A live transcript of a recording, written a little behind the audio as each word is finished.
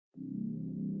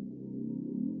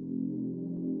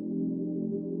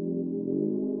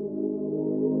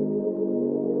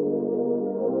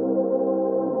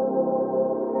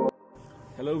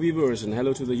viewers and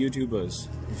hello to the YouTubers.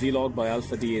 Vlog by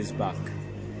Alpha D is back.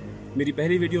 मेरी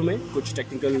पहली video में कुछ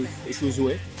technical issues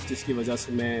हुए जिसकी वजह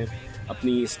से मैं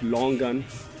अपनी इस लॉन्ग गन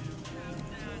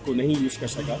को नहीं यूज़ कर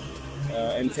सका.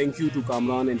 And thank you to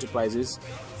KAMRAN Enterprises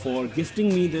for gifting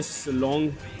me this long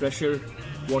pressure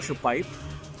washer pipe.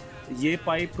 ये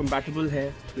पाइप compatible है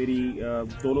मेरी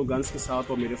दोनों गन्स के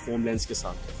साथ और मेरे फोम लेंस के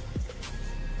साथ.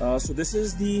 So this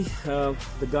is the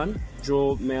gun जो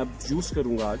मैं अब यूज़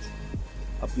करूँगा आज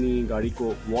अपनी गाड़ी को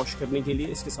वॉश करने के लिए.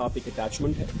 इसके साथ एक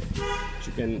अटैचमेंट है.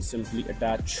 You can simply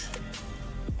attach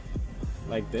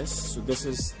like this. So this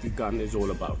is the gun is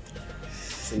all about.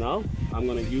 So now I'm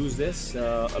going to use this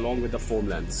along with the foam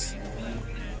lens.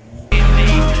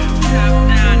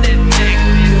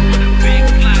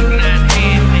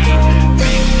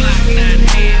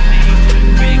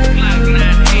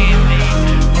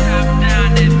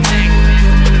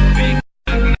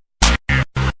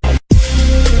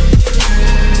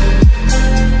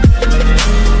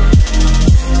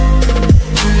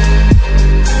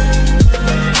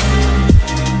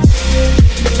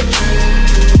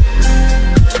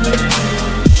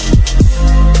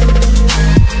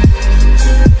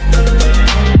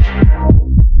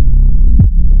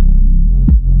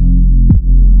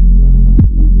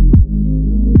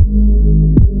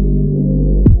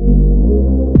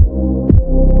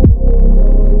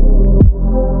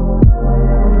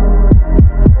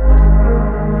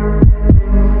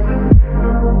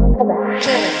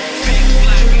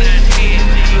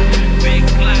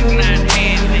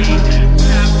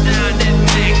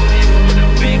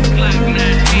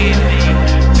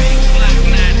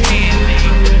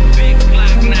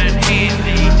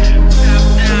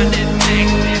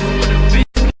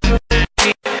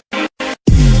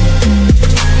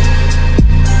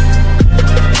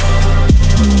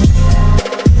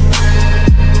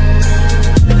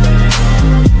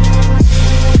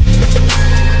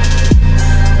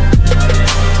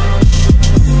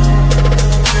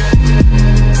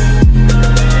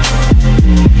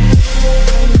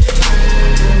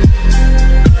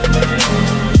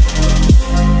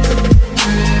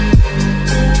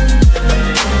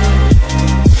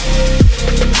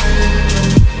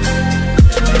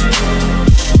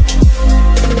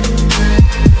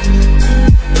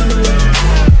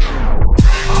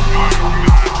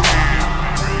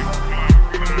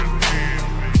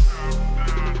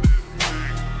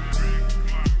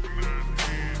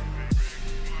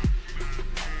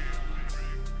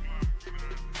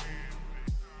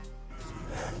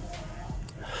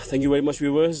 Thank you very much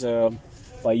viewers.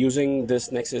 By using this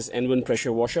Nexus N1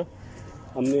 pressure washer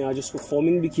हमने आज इसको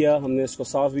foaming भी किया, हमने इसको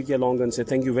साफ भी किया long gun से.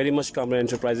 Thank you very much KAMRAN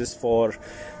Enterprises for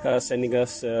sending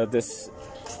us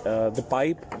the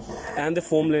pipe and the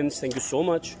foam lens. Thank you so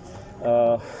much.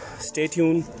 Stay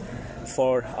tuned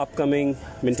for upcoming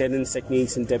maintenance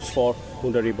techniques and tips for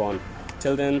Civic Reborn.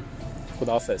 Till then,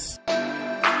 Khuda Hafiz.